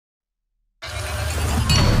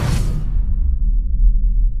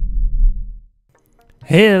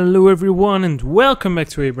Hello everyone and welcome back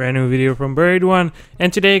to a brand new video from BuriedONE,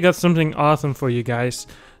 and today I got something awesome for you guys.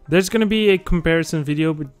 There's gonna be a comparison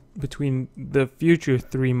video between the future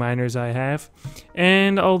 3 miners I have,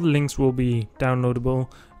 and all the links will be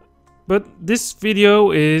downloadable. But this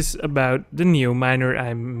video is about the new miner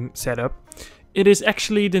I'm set up. It is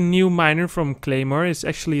actually the new miner from Claymore. It's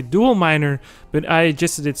actually a dual miner, but I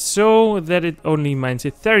adjusted it so that it only mines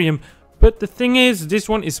Ethereum. But the thing is, this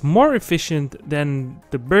one is more efficient than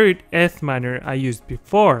the BuriedONE miner I used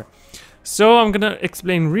before. So I'm gonna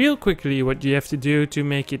explain real quickly what you have to do to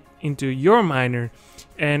make it into your miner.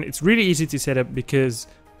 And it's really easy to set up because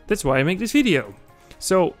that's why I make this video.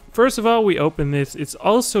 So first of all, we open this. It's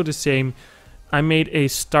also the same. I made a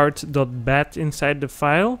start.bat inside the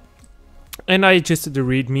file. And I adjusted the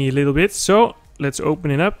readme a little bit. So let's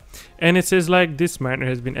open it up. And it says like, this miner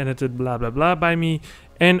has been edited blah blah blah by me.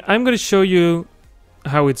 And I'm going to show you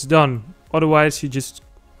how it's done. Otherwise, you just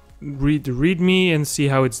read the readme and see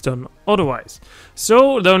how it's done otherwise.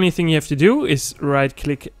 So the only thing you have to do is right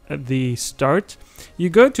click at the start.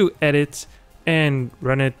 You go to edit and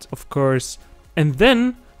run it, of course. And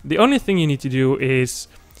then the only thing you need to do is,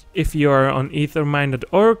 if you are on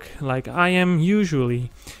ethermine.org, like I am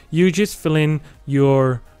usually, you just fill in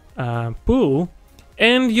your pool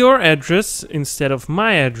and your address instead of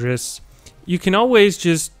my address. You can always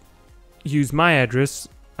just use my address.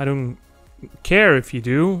 I don't care if you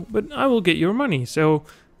do, but I will get your money. So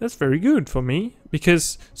that's very good for me,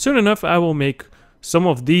 because soon enough I will make some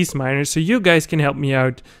of these miners so you guys can help me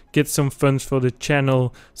out, get some funds for the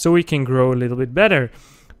channel so we can grow a little bit better.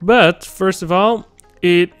 But first of all,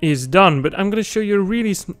 it is done. But I'm going to show you a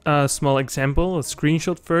really small example, a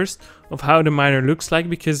screenshot first of how the miner looks like,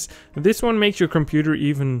 because this one makes your computer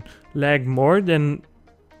even lag more than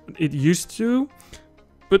it used to.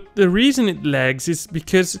 But the reason it lags is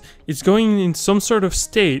because it's going in some sort of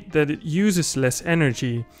state that it uses less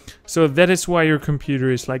energy. So that is why your computer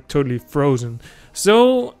is like totally frozen.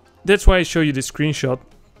 So that's why I show you the screenshot.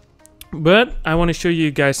 But I want to show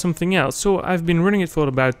you guys something else. So I've been running it for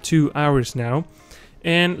about 2 hours now.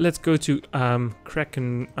 And let's go to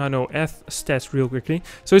Kraken, ETH stats real quickly.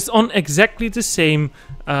 So it's on exactly the same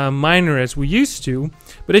miner as we used to.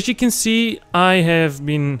 But as you can see, I have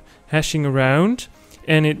been hashing around.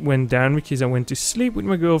 And it went down because I went to sleep with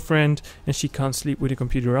my girlfriend. And she can't sleep with the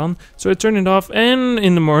computer on. So I turned it off. And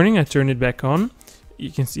in the morning, I turned it back on. You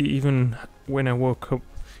can see even when I woke up,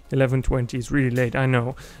 11:20 is really late, I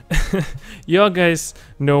know. Y'all guys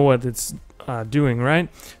know what it's doing, right?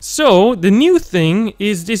 So the new thing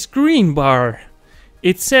is this green bar.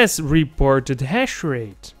 It says reported hash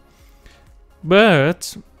rate,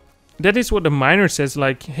 but that is what the miner says,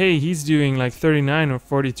 like, hey, he's doing like 39 or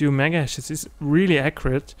 42 mega hashes. It's really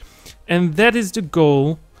accurate, and that is the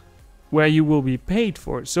goal where you will be paid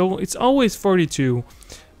for. So it's always 42,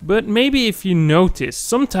 but maybe if you notice,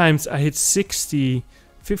 sometimes I hit 60,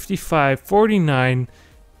 55, 49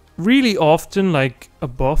 really often, like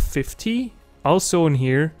above 50. Also in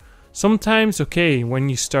here, sometimes, okay, when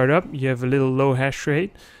you start up, you have a little low hash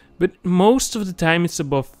rate, but most of the time it's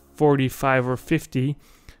above 45 or 50.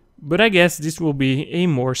 But I guess this will be a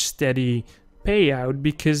more steady payout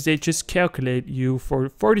because they just calculate you for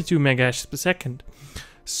 42 megahashes per second.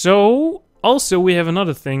 So also we have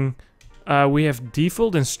another thing. We have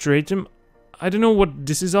default and stratum. I don't know what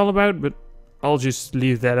this is all about, but I'll just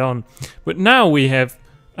leave that on. But now we have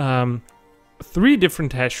 3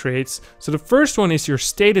 different hash rates. So the first one is your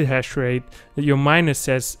stated hash rate that your miner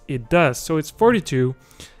says it does. So it's 42.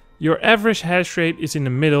 Your average hash rate is in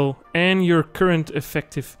the middle, and your current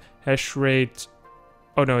effective hash rate,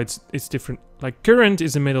 oh no, it's different. Like current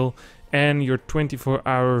is the middle, and your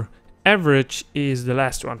 24-hour average is the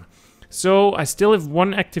last one. So I still have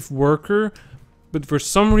 1 active worker, but for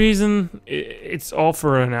some reason it's off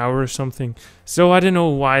for an hour or something. So I don't know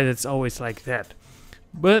why that's always like that.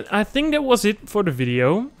 But I think that was it for the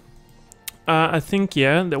video. I think,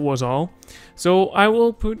 yeah, that was all. So I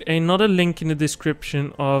will put another link in the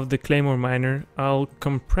description of the Claymore miner. I'll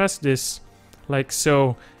compress this like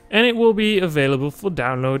so, and it will be available for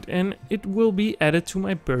download, and it will be added to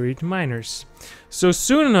my buried miners. So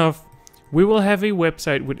soon enough, we will have a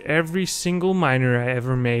website with every single miner I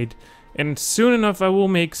ever made. And soon enough, I will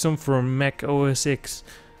make some for Mac OS X,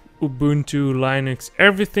 Ubuntu, Linux,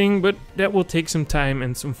 everything, but that will take some time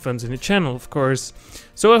and some funds in the channel, of course.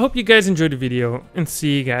 So I hope you guys enjoyed the video, and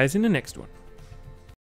see you guys in the next one.